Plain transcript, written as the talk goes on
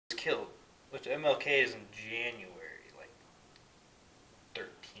killed, which MLK is in January, like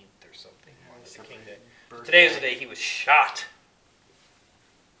 13th or something. Martin Luther King Day. Today is the day he was shot.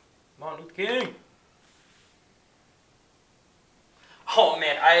 Martin Luther King. Oh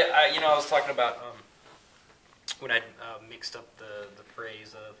man, I was talking about when I mixed up the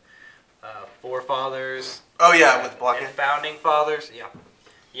phrase of forefathers. Oh yeah, with blocking. Founding fathers. Yeah.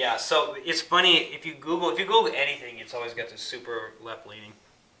 Yeah, so it's funny if you Google anything, it's always got this super left leaning.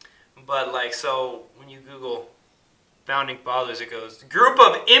 But like, so when you Google founding fathers, it goes group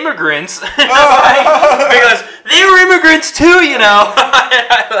of immigrants because they were immigrants too, you know.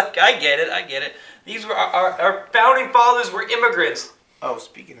 I get it. These were our founding fathers were immigrants. Oh,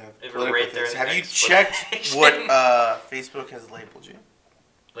 speaking of They were political right there things, in the have you next checked what Facebook has labeled you?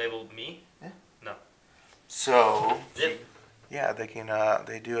 Labeled me? Yeah. No. So. Zip. Yeah, they can.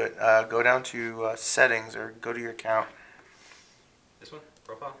 They do it. Go down to settings or go to your account. This one?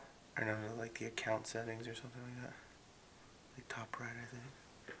 Profile? I don't know, like the account settings or something like that. Like top right, I think.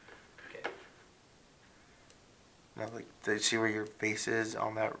 Okay. No, like they see where your face is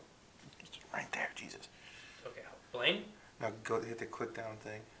on that. It's right there, Jesus. Okay. Blaine? Now go hit the click down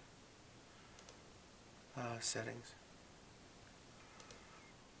thing. Settings.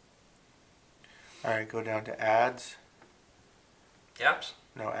 All right, go down to ads. Apps?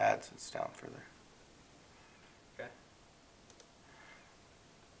 No ads. It's down further. Okay.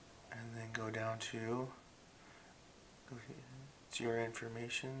 And then go down to. It's your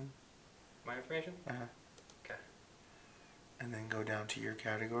information. My information? Okay. And then go down to your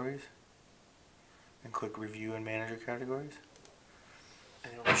categories. And click review and manage your categories.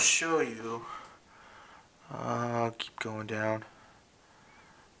 And it will show you. Keep going down.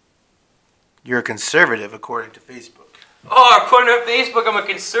 You're a conservative according to Facebook. Oh, according to Facebook, I'm a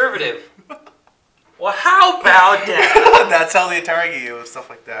conservative. Well, how about that? That's how they target you and stuff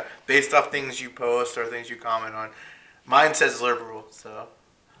like that. Based off things you post or things you comment on. Mine says liberal, so.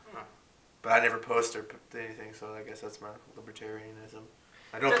 But I never post or put anything, so I guess that's my libertarianism.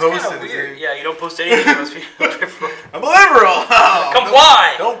 I don't post anything. Weird. Yeah, you don't post anything. You must be liberal. I'm a liberal.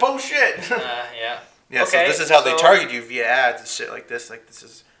 Comply. Don't post shit. Yeah. Yeah. Okay, So this is how they target you via ads and shit like this. Like this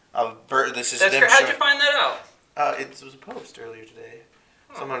is this is That's them. how'd you find that out? It was a post earlier today.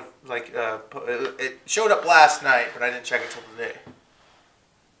 Someone it showed up last night, but I didn't check it till today.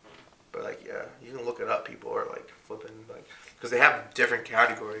 But like, yeah, you can look it up. People are like flipping like because they have different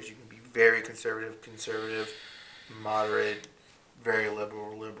categories. You can be very conservative, moderate, very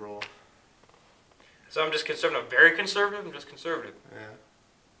liberal. So I'm just conservative. I'm very conservative. I'm just conservative. Yeah.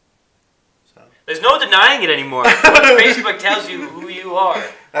 So. There's no denying it anymore. Facebook tells you who you are.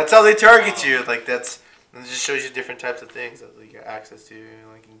 That's how they target you. Like it just shows you different types of things that you get access to.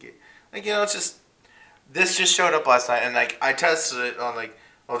 Like you can get, like it's just this just showed up last night, and like I tested it on like,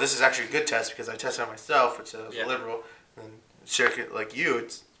 well, this is actually a good test because I tested it on myself, which is liberal, and share it like you,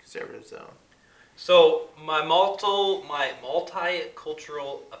 it's conservative. So my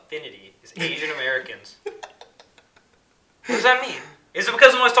multicultural affinity is Asian Americans. What does that mean? Is it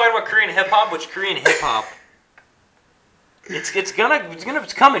because when I was talking about Korean hip hop, which Korean hip hop? It's coming, baby. It's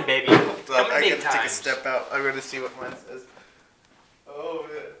coming I big gotta take a times. step out. I'm gonna see what mine says. Oh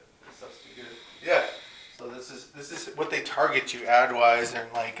yeah, this stuff's too good. Yeah. So this is what they target you ad wise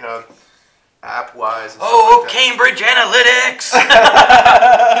and like app wise. Oh, like Cambridge Analytics.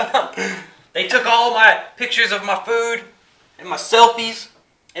 They took all my pictures of my food and my selfies,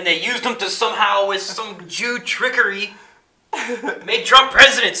 and they used them to somehow, with some Jew trickery, made Trump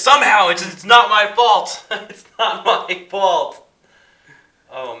president. Somehow, it's not my fault. It's not my fault.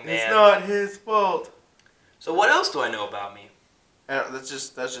 Oh man, it's not his fault. So what else do I know about me? That's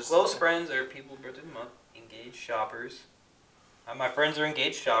just Close friends are people birthday of the month. Engaged shoppers. My friends are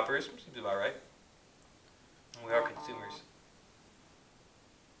engaged shoppers. Seems about right. And we are consumers.